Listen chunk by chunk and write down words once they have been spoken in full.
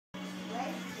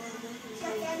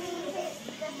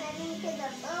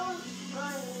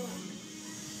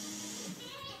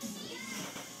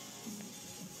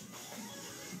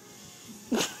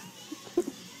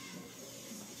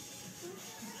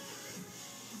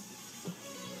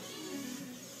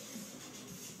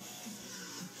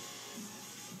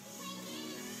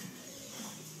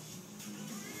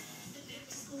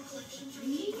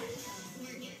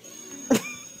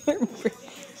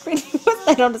What's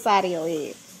that on the side of your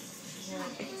head?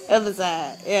 Other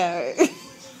side, yeah.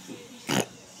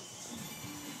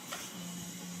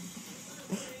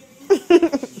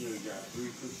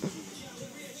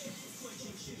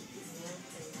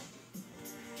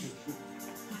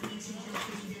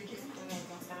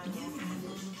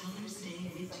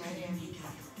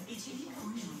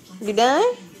 You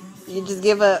done? You just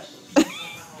give up.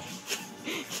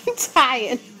 You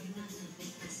tired.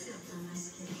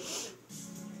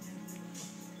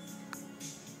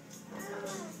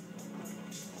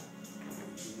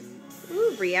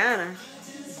 Ooh, Brianna.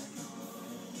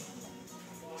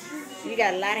 You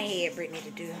got a lot of hair, Brittany,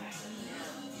 to do.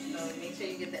 So make sure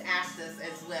you get the afters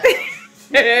as well.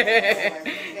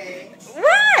 Okay.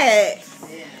 What?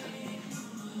 Yeah.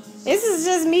 This is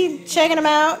just me checking them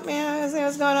out. Man, see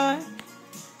what's going on.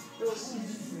 You want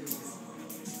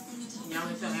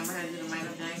me to show Amber how to do the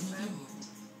Michael Jackson?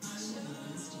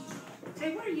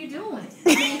 Hey, what are you doing?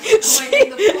 That's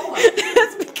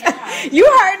because you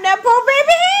hurting that poor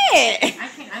baby head. I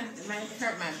can't. I might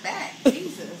hurt my back.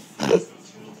 Jesus.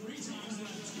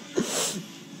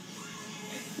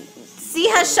 See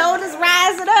her shoulders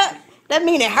rising up? That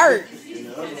mean it hurt.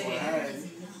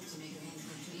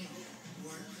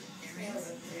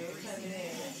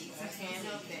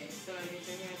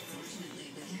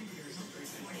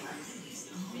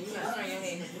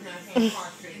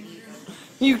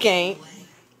 You can't.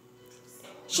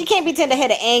 She can't be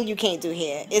tender-headed and you can't do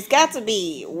hair. It's got to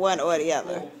be one or the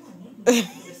other.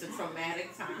 It's a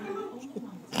traumatic time.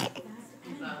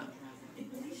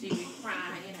 She be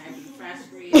crying, I be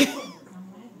frustrated.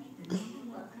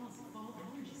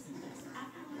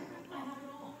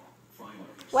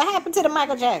 What happened to the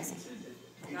Michael Jackson?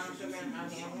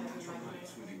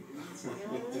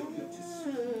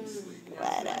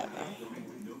 Whatever.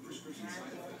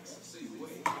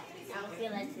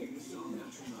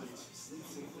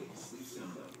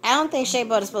 I don't think Shea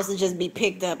Butter is supposed to just be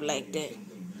picked up like that.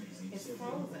 It's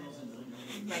frozen.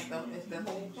 Like it's the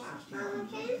whole pot.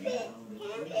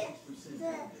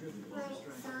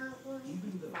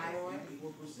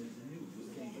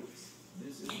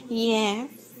 Yeah.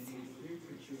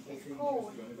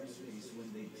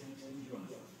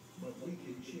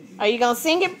 Are you gonna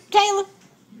sing it, Taylor?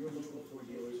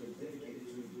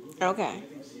 Okay.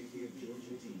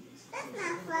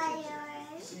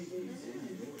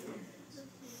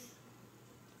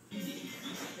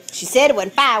 She said it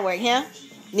wasn't firework, huh?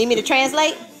 Need me to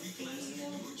translate?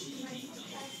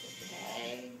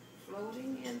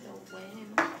 Floating in the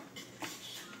wind. A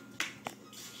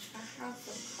house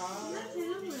of cards.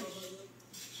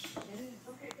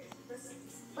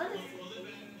 What is it?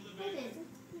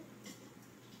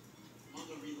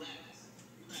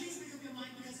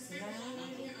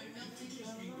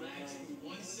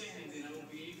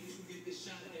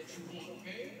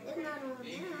 It's not on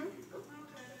them.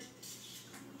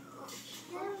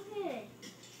 Okay.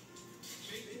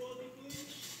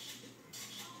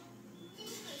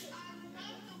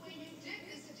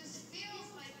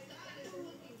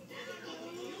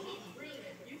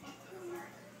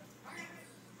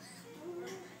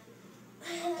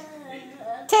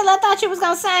 Taylor, I thought you was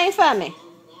gonna sing for me.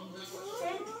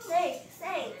 Sing.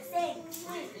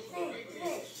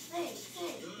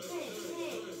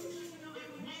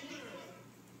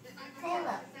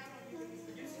 Taylor.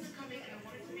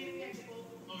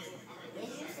 Did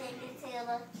you sing it,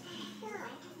 Taylor?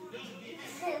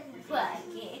 What?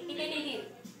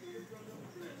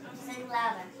 Sing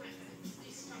louder.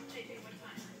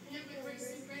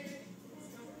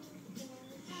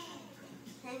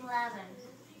 Sing louder. Sing louder.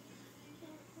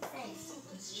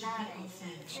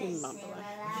 She mumbling.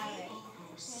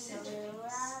 Sing a little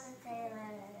louder, Taylor.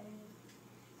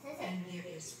 And there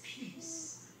is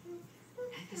peace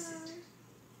at the center.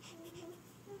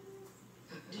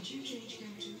 Did you change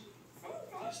him too?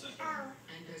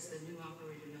 And does the new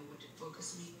operator know what focus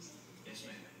means? Yes,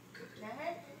 ma'am. Good. Good.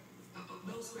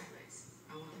 Those graphics,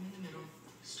 I want them in the middle.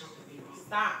 Start with me wrong.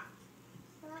 Stop.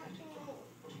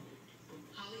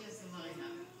 Holly has the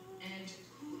lineup. And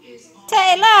who is on?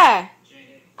 Taylor,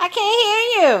 I can't hear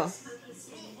you.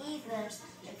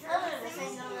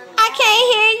 I can't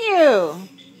hear you.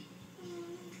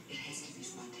 It has to be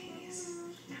spontaneous.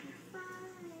 Now,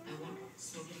 I want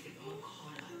Smokey to get all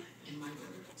caught up in my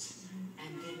words.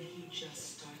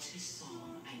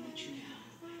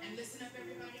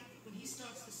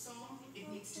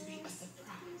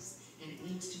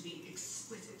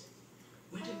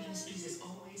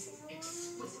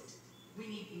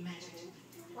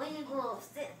 go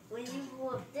upstairs,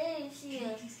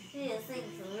 she'll sing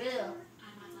for real.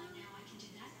 I'm online now. I can do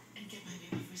that and get my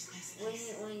very first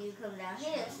class. When you come down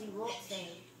here, she won't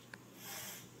sing.